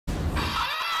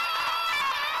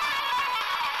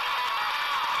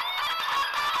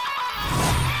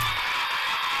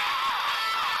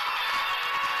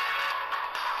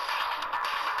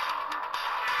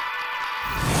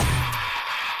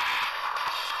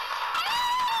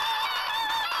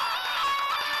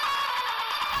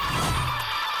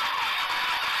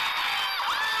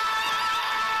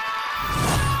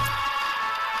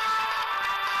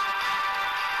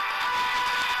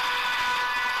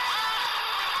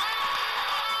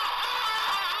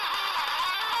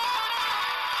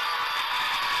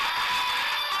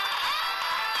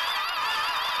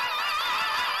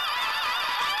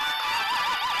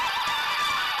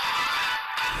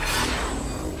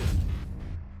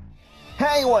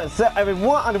Hey, what's up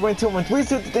everyone? I'm going to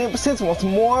 360% once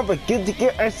more of a Gear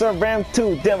Xrd Rev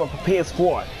 2 demo for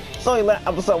PS4. So in last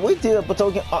episode we did a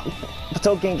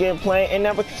Patoken gameplay, and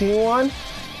now we continue on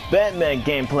Bedman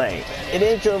gameplay. It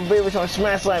is your favorite on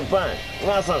smash like button.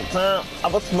 Run some time,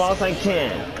 up as small as I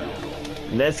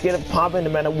can. Let's get it popping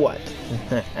no matter what.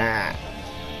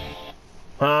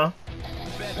 Huh?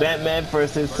 Bedman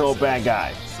versus Soul Bad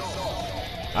Guy.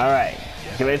 Alright,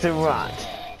 get ready to rock.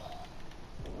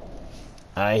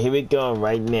 Alright, here we go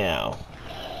right now.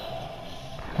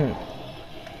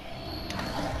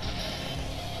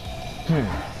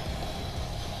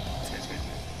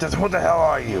 Just what the hell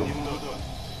are you?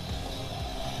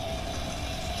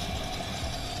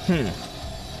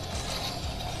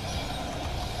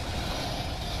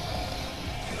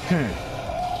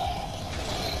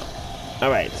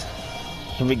 Alright,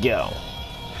 here we go.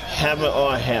 Have it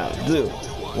or hell, do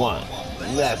one.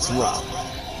 Let's rock.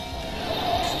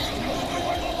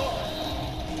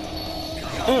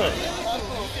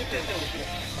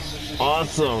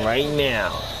 Awesome right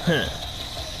now.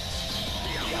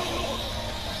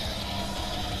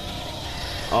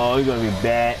 Oh, you're gonna be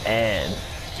bad and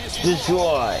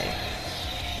destroy.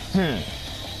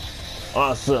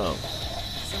 Awesome.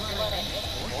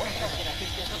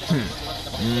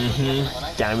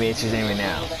 Gotta be interesting right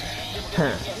now.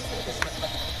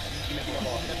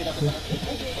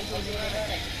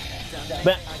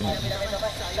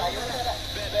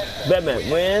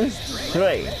 Bedman wins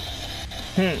 3.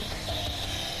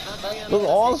 Look,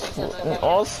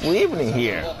 all sleeping in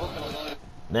here.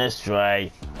 Let's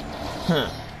try.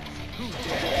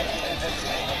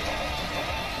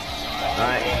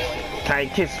 Alright,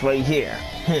 kite kicks right here.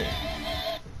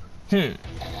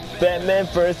 Bedman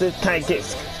versus kite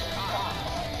kicks.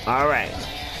 Alright,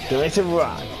 get ready to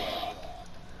rock.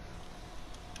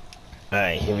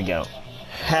 Alright, here we go.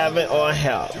 Have it or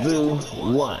hell, do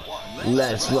one.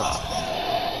 Let's rock.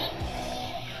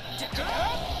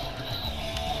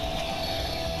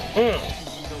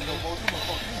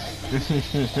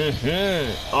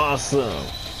 Awesome.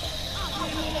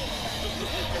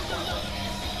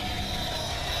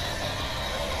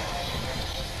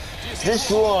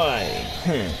 Destroy.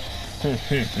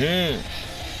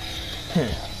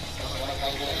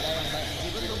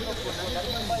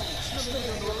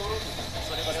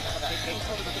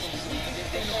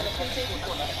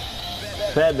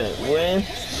 Bedman win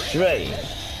straight.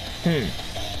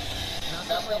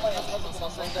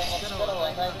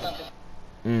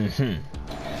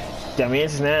 Got me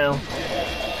into now.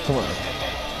 Come on.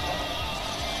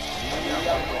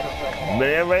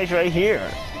 Midair Rage right here.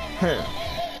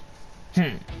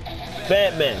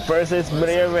 Bedman versus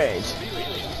Midair Rage.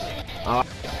 Alright.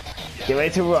 Get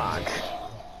ready to rock.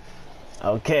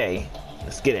 Okay.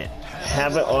 Let's get it.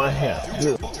 Have it or hell.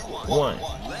 2, 1.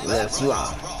 Let's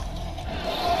rock.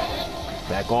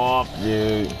 Back off,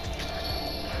 dude.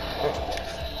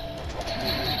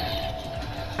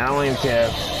 I don't even care.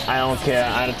 I don't care.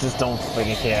 I just don't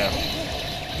freaking care.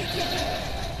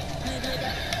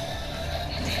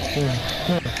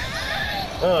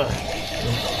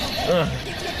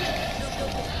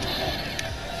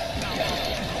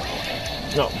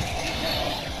 No.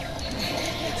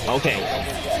 Okay.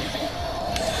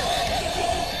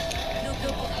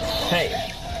 Hey.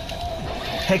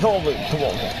 Hey, come over. Come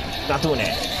on. Not doing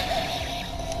that.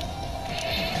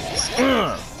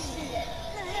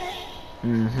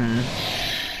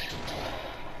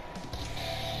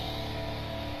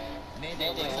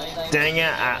 Dang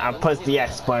it, I put the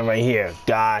X point right here.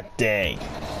 God dang.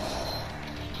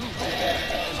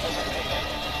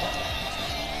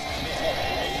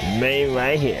 May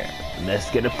right here. Let's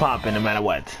get it popping no matter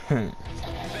what.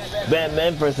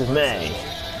 Bedman versus May.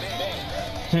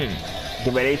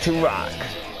 Get ready to rock.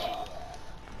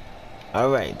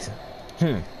 Alright.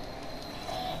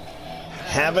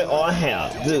 Have it or hell.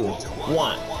 Do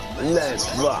one. Let's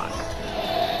rock.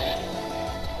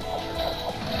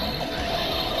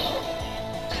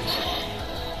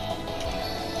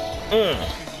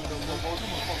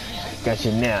 Got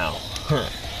you now.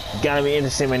 Gotta be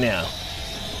interesting right now.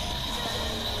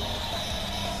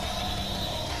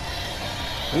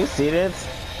 You see this?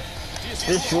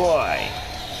 Destroy.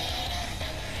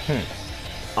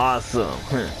 Awesome.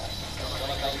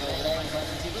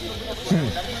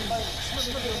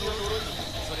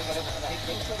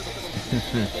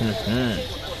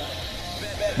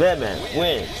 Bedman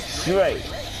win straight.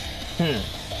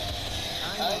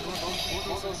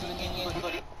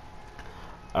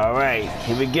 Alright,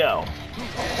 here we go.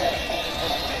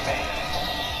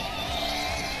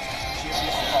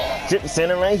 Chip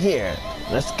center right here.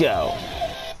 Let's go.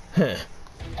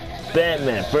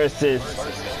 Bedman versus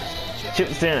Chip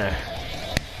center.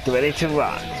 Get ready to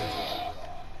rock.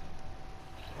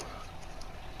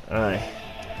 Alright.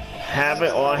 Have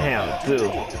it or have it. 2,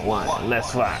 1.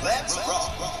 Let's rock.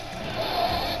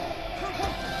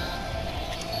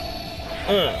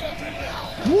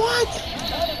 What?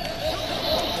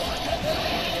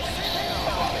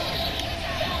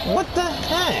 What the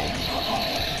heck?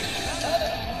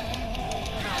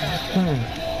 Come on.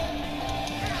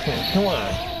 Come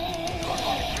on.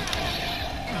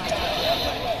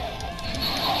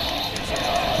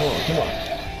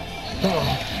 Come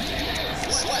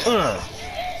on.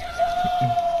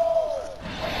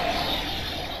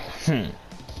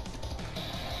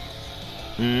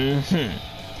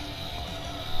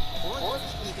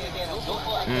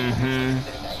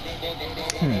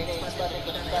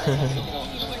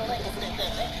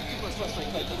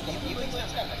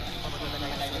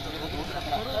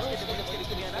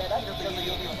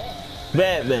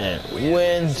 Bedman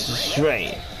wins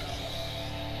straight.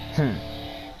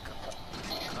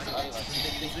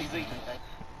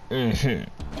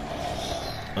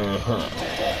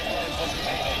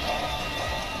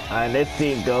 Alright, let's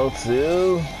see, go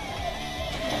to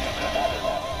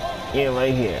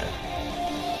right here.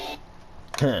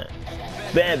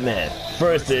 Bedman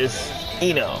versus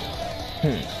Eno.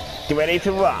 Get ready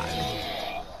to rock.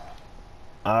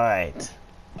 Alright.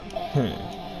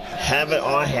 Have it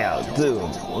or hell. 2,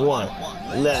 1.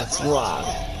 Let's rock.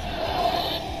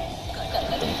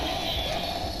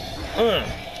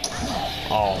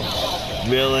 Oh,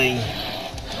 really?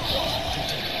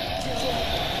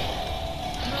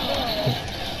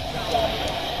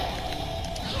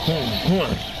 Come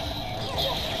on.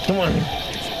 Come on.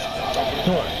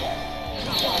 Come on.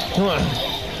 Come on.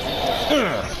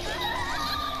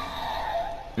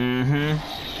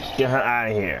 Get her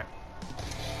out of here.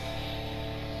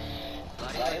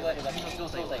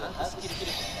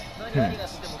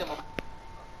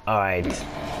 Alright. It's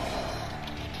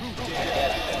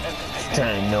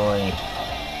kinda annoying.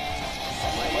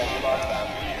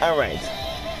 Alright.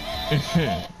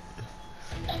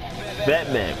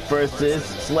 Bedman versus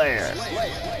Slayer.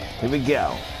 Here we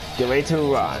go. Get ready to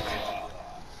rock.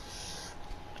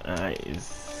 Alright.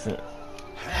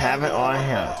 Have it or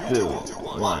have 2,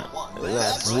 1.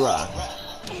 Let's rock.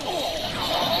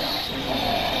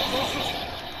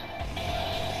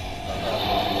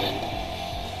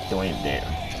 Don't even dare.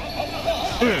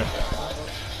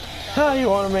 How you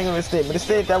want to make a mistake? But a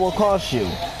mistake that will cost you.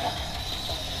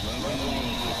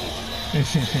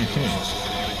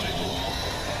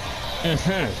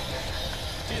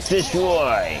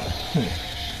 Destroy.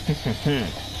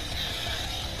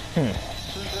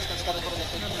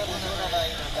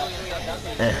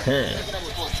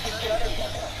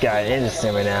 Got it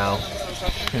interesting right now.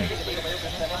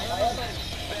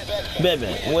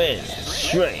 Bedman wins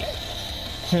straight.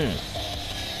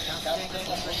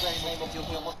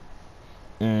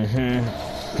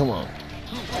 Come on.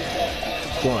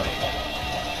 Come on.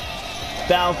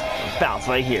 Bounce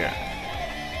right here.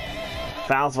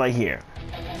 Bounce right here.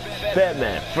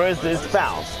 Bedman versus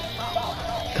Bounce.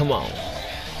 Come on.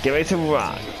 Get ready to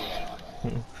rock.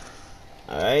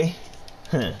 Alright.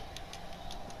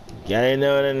 Gotta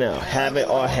know. Have it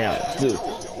or have it. 2,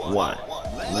 1.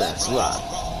 Let's rock.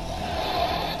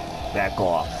 Back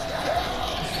off.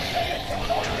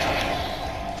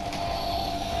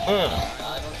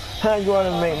 How you want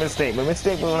to make a mistake? But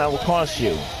mistake will not cost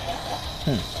you.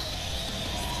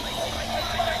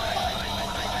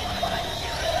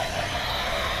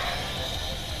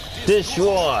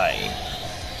 Destroy.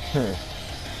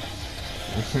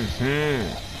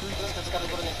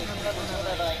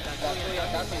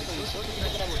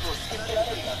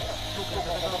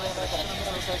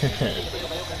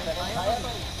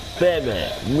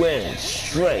 Bedman wins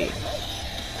straight.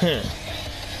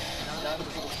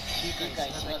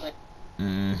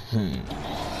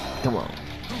 Come on.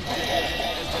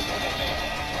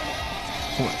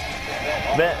 Come on.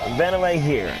 Venom right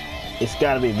here. It's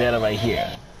gotta be Venom right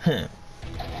here.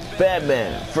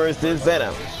 Bedman versus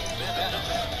Venom.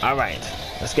 Alright,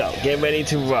 let's go. Get ready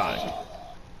to rock.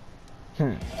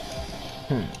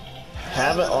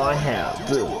 Have it or have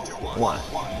 2, 1.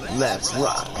 Let's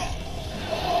rock.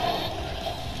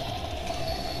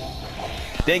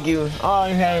 Thank you. Oh,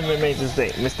 you haven't made a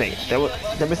mistake. The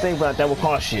mistake, but that will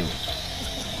cost you.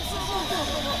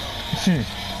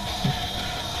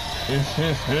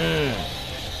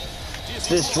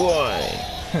 Destroy.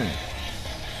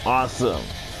 Awesome.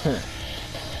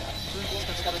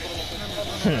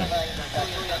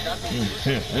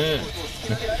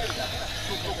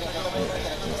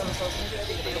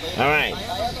 Alright.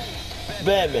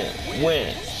 Bedman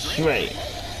wins straight.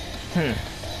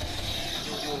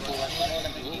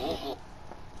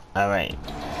 Alright.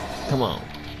 Come on.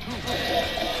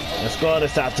 Let's go to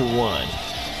Satu 1.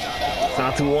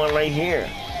 Satu 1 right here.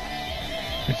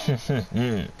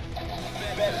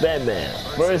 Bedman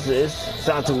versus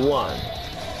Satu 1.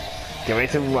 Get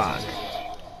ready to rock.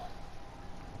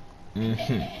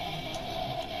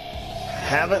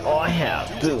 Have it or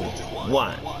have. 2,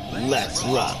 1. Let's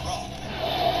rock.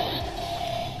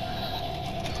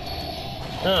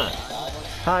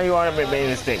 How you are made a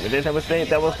mistake? With this type of mistake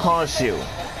that will cost you.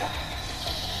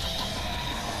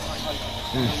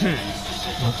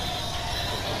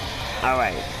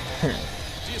 Alright.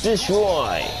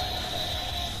 Destroy.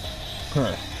 Come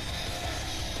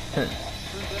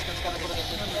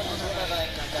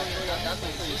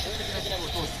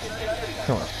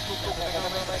on.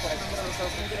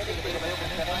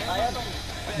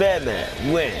 Bedman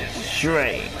wins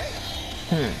straight.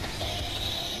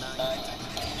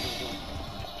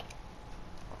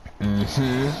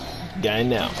 Got it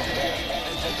now.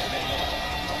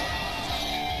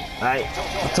 Alright,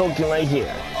 token right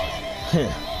here.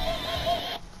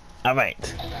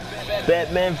 Alright.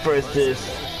 Bedman versus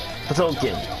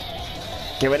token.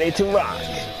 Get ready to rock.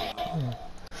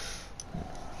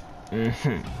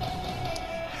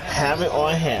 Have it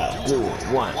or have. 2,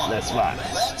 1. Let's rock.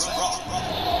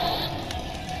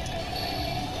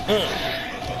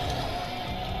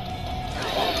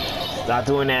 Stop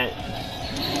doing that.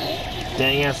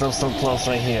 Dang, I'm so close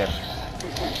right here.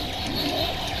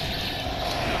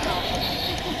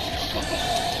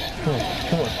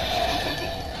 Come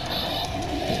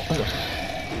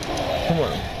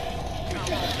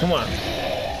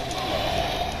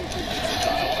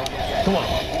on.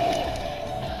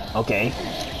 Okay.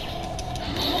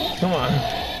 Come on.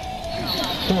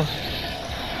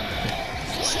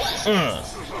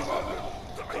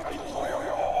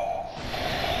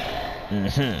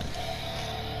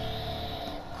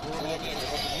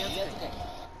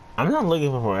 I'm not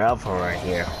looking for alpha right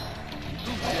here.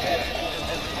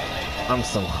 I'm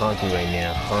so hungry right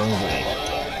now.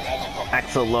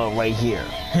 Axel low right here.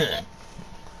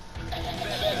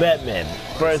 Bedman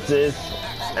versus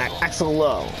Axel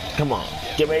low. Come on,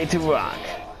 get ready to rock.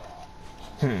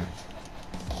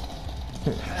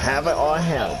 Have it or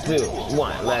have. 2,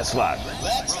 1. Let's rock.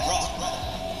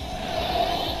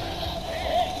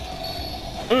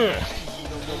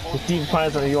 The deep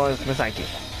parts of yours, Misaki.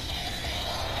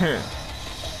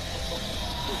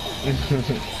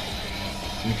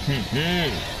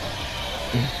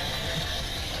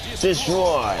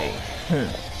 Destroy.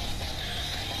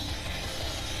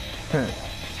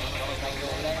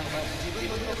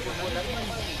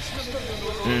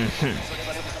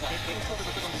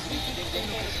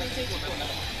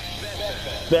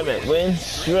 Bedman wins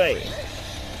straight.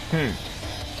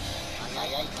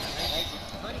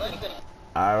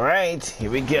 Alright, here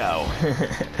we go.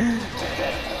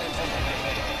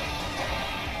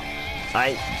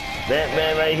 Alright,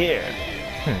 Bedman right here.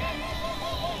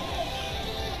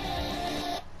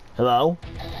 Hello?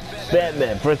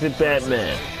 Bedman versus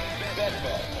Bedman.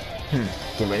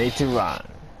 Get ready to rock.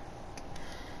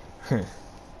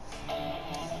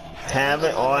 Have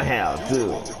it or have.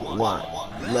 2, 1.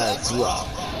 Let's rock.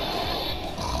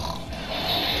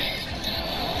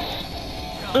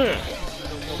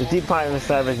 The deep part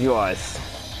inside is yours.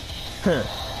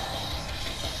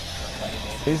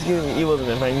 He's giving evil to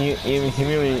them, and even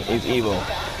community is evil.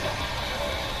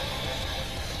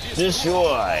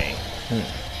 Destroy.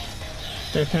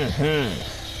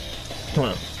 Come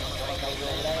on.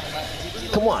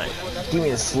 Come on. Give me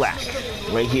a slack.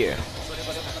 Right here.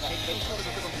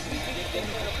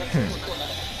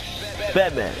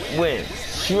 Bedman wins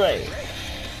straight.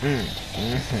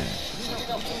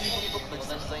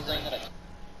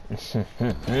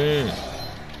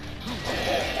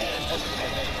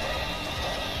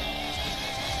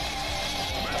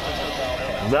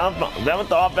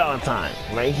 Ramathal Valentine,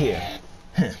 right here.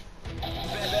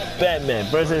 Bedman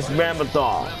versus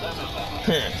Ramathal.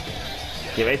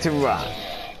 Get ready to rock.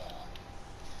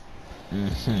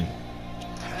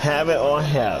 Have it or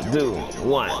have. 2,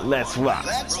 1. Let's rock.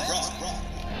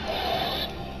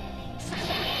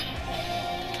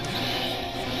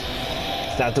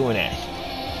 Stop doing that.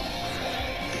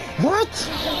 What?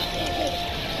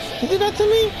 You did that to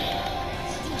me?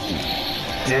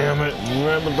 Damn it,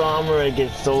 Ramathal Murray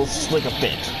gets so slick a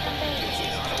bit.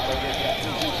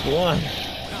 One.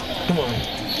 Come on.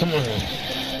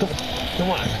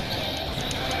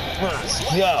 Let's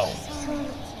go.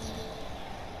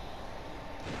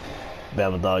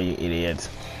 Ramathal, you idiot.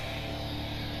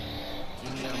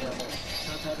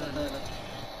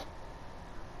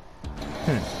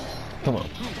 Come on.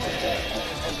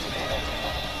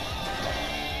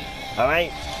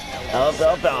 Alright?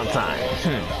 LFL Valentine.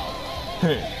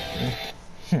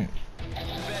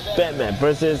 Bedman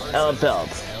versus LFL.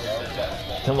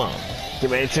 Come on, get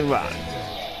ready to rock.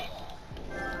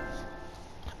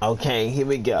 Okay, here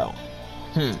we go.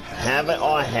 Have it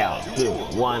or hell, do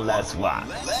one less rock.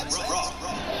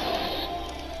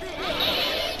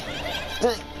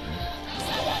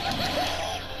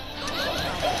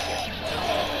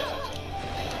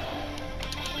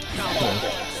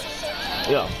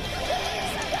 Yo.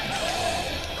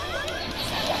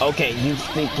 Okay, you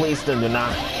please do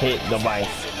not hit the bike.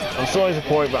 I'm sorry to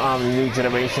support the new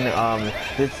generation.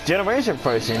 This generation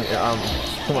person.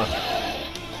 Come on,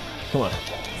 come on,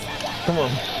 come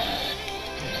on,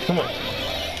 come on.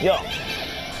 Yo.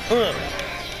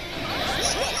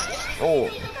 Oh.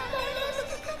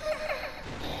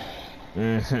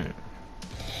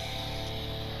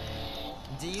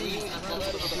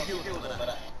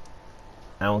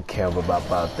 I don't care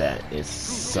about that. It's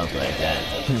something like that.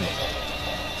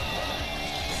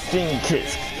 Sing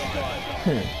kiss.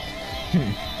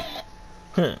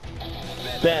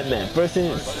 Bedman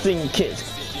versus Sing kiss.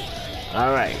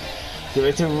 Alright. Get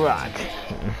ready to rock.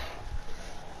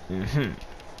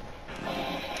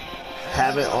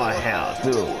 Have it or hell.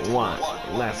 Do one.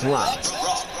 Let's rock.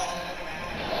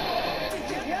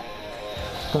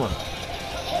 Come on.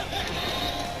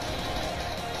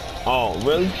 Oh,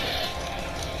 really?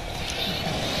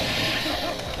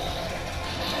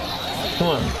 Come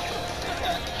on.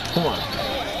 Come on.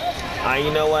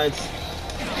 You know what?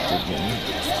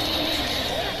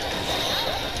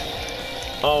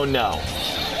 Oh no.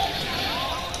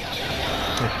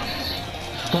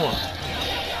 Come on.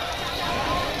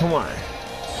 Come on.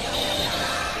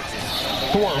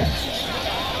 Come on.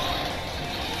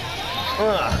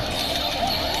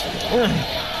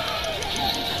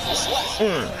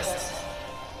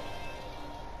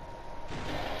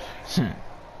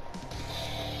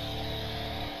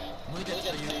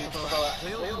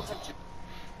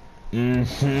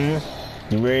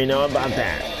 You really know about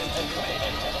that.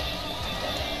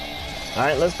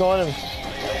 Alright, let's go on and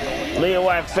Leo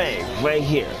White Fang right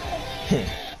here.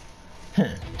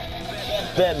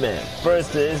 Bedman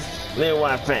versus Leo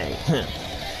White Fang.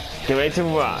 Get ready to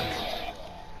rock.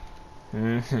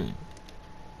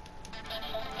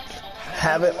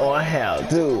 Have it or hell.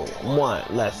 Do one.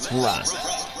 Let's rock.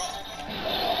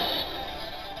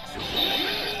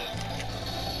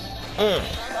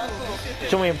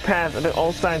 Show me a pass. The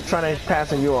old sign trying to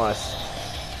pass on yours.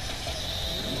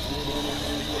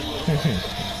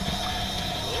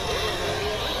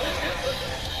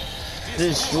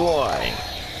 Destroy.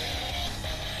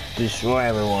 Destroy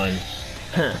everyone.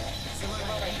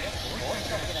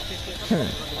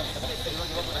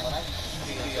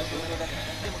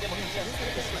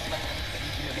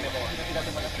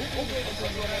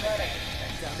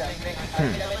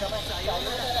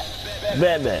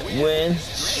 Bedman win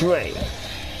straight.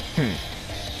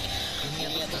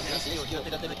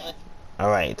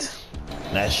 Alright,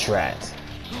 that's strat.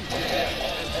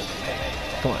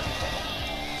 Come on.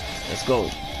 Let's go.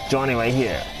 Johnny right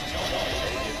here.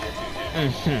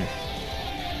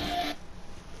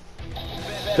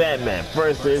 Bedman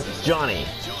versus Johnny.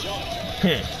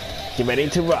 Get ready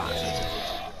to rock.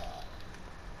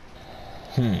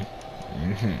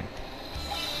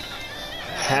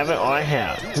 Have it or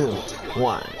hell. Do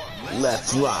one.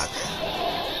 Let's rock.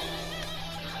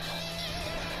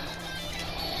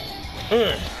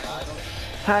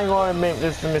 How you gonna make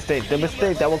this mistake? The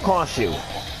mistake that will cost you.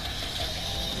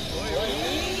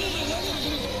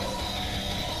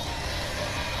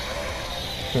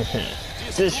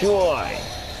 Destroy.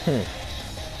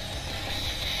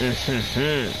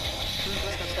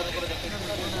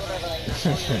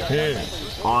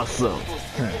 Awesome.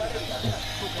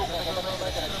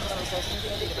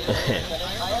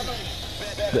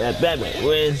 Bedman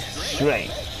wins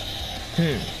straight.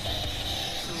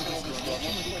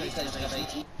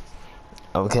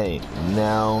 Okay,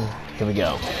 now here we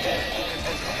go.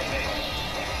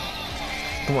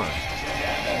 Come on.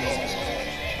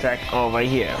 Track O right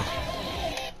here.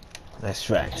 That's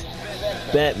right.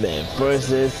 Bedman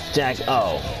versus Jack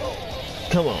O.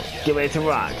 Come on, get ready to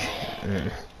rock.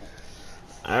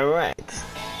 Alright.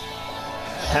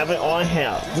 Have it on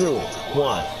hell. Do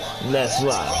one. Let's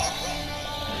rock.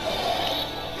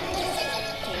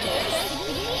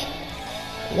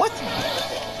 What?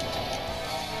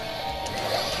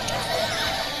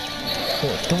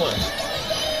 Come on.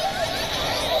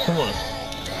 Come on.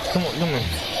 Come on, come on.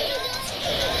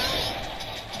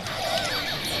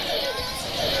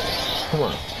 Come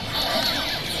on.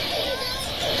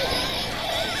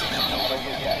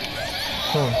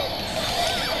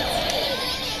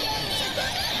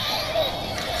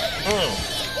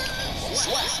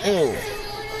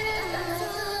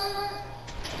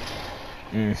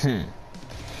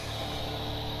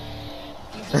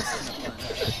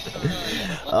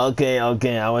 Okay,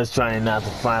 I was trying not to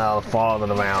find all the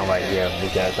falling around right here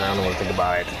because I don't know what to think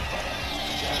about it.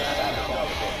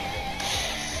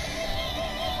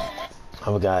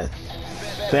 Oh my god.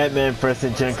 Bedman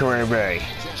versus Gear Xrd Rev.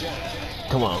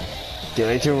 Come on. Get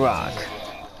ready to rock.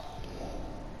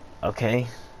 Okay.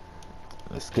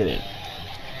 Let's get it.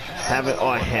 Have it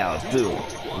or hell. 2,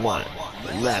 1.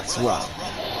 Let's rock.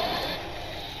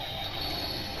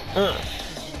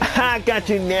 I got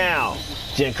you now,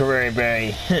 Gear Xrd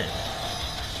Rev.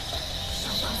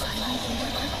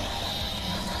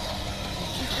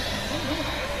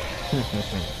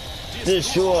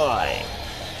 Destroy.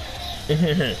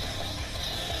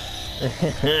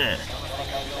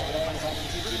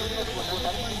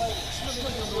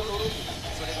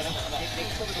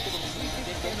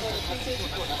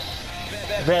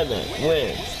 Bedman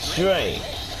win straight.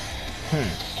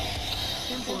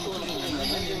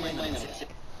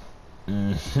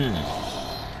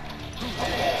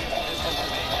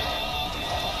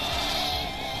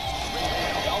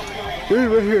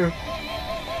 Right here.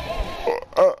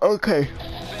 Okay.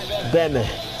 Bedman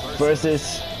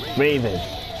versus Raven.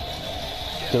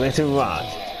 Going to rock.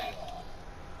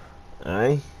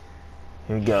 Alright.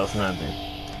 Here goes nothing.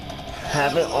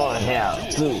 Have it or hell.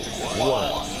 2,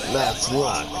 1. Let's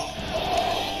rock.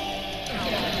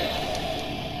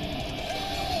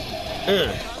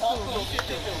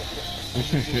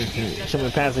 Should be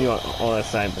passing your all that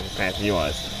side, but passing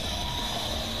yours.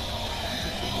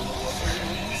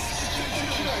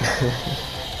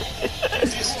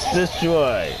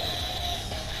 Destroy.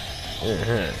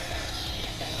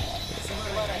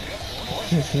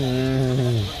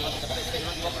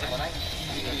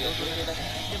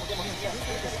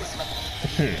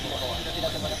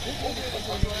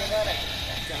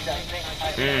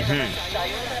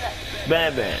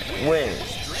 Bedman win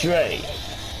straight.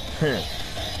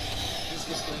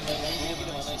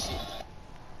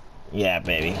 Yeah,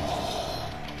 baby.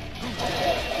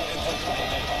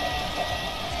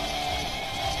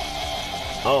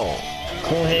 Oh,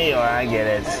 cool. Hey, I get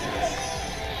it.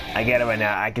 I get it right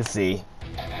now. I can see.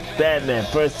 Bedman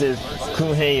versus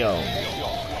Kuheyo.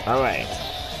 Alright.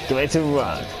 Get ready to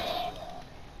rock.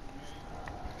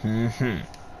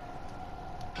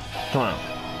 Come on.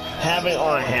 Have it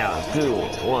on hell. 2,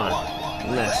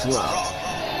 1. Let's rock.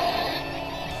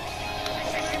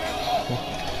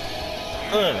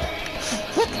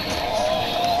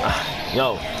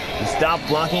 Yo, stop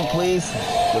blocking, please.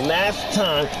 The last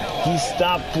time he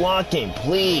stopped blocking,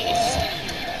 please.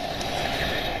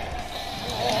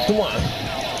 Come on.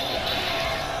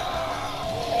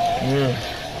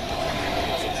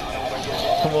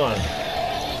 Come on.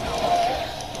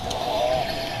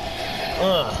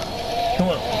 Come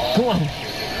on. Come on.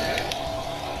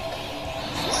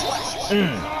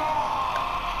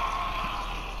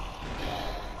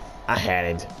 I had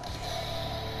it.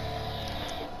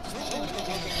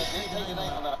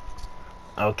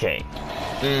 Okay.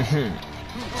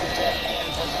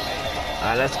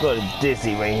 Alright, let's go to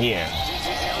Dizzy right here.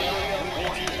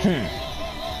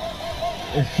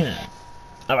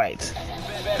 Alright.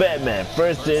 Bedman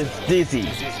versus Dizzy.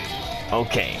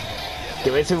 Okay.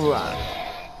 Get ready to rock.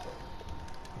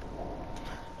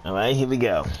 Alright, here we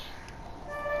go.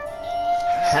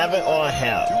 Have it or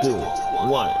hell. 2,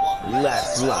 1.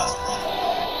 Let's rock.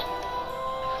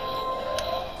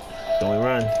 Don't we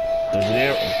run? Don't you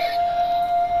dare.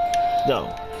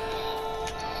 Go.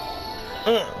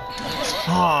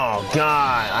 Oh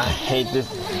god, I hate this.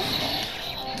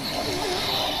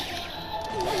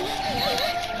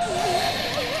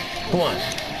 Come on.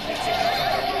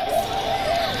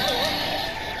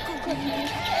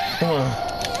 Come on.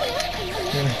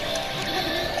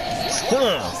 Come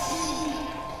on.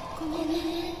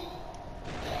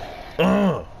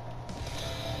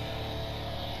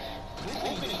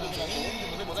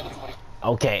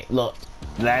 Okay, look.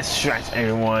 Last stretch,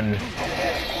 everyone.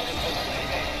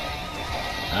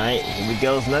 Alright, here we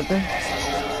go. Nothing.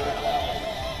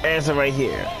 Answer right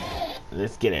here.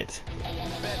 Let's get it.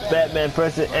 Bedman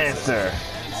versus answer.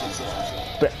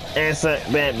 Answer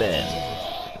Bedman.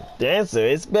 The answer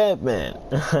is Bedman.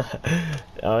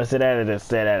 Oh, I said that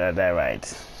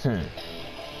right.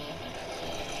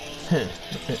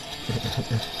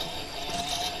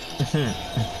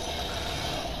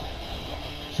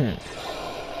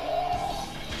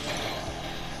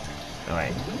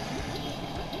 Alright.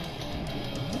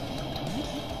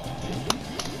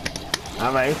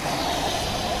 Alright.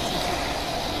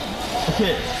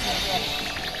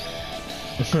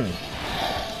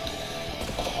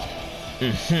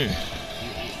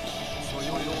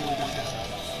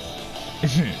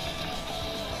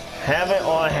 Have it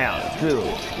or hell. 2,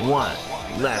 1.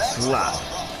 Let's rock.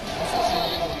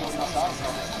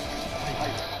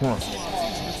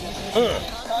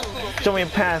 Show me a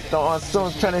pass though.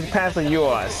 Someone's trying to pass on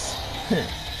yours.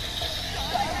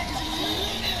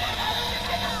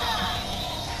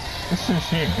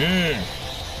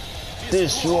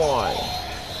 Destroy.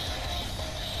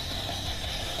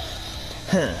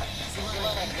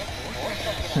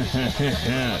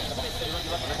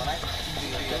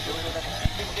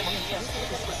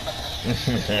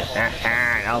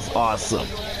 That was awesome.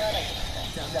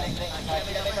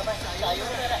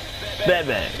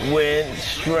 Bedman win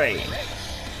straight.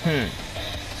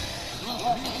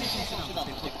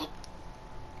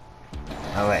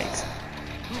 Alright.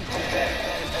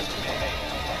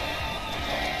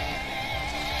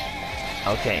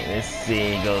 Okay, let's see.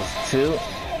 It goes to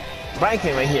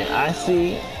Viking right here.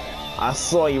 I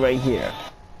saw you right here.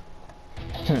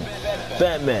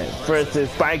 Bedman versus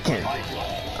Viking.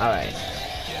 Alright.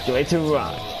 Get ready to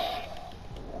rock.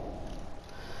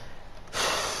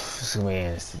 This is gonna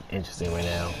be interesting right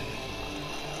now.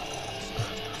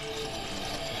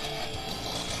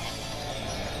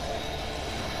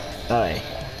 Alright.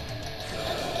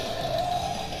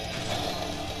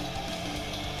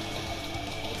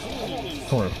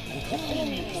 Come on.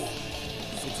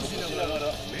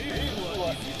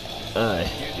 Alright.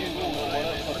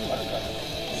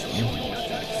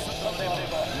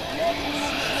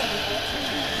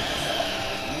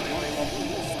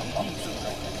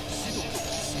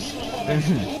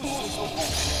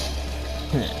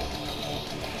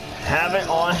 Have it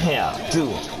on hell. 2,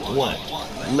 1.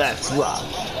 Let's rock.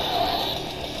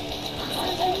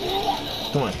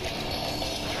 Come on.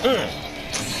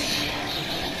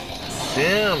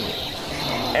 Damn.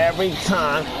 Every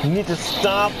time you need to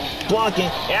stop blocking.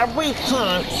 Every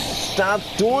time, stop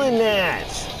doing that.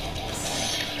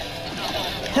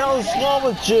 Hell's wrong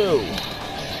with you?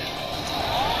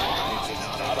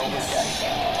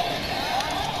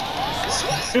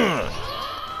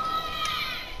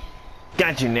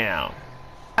 Got you now.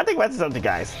 I think that's something,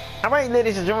 guys. Alright,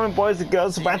 ladies and gentlemen, boys and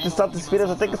girls, about to stop this video.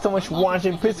 So thank you so much for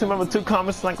watching. Please remember to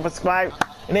comment, like, and subscribe.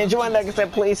 And enjoy, like I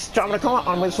said, please drop in a comment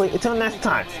on my sleep. Until next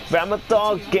time,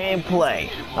 Ramadan gameplay.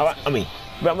 Alright,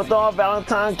 Ramadan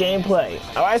Valentine gameplay.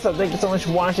 Alright, so thank you so much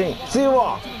for watching. See you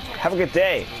all. Have a good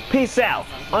day. Peace out.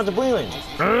 On to Breland.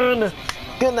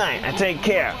 Good night and take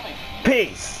care.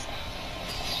 Peace.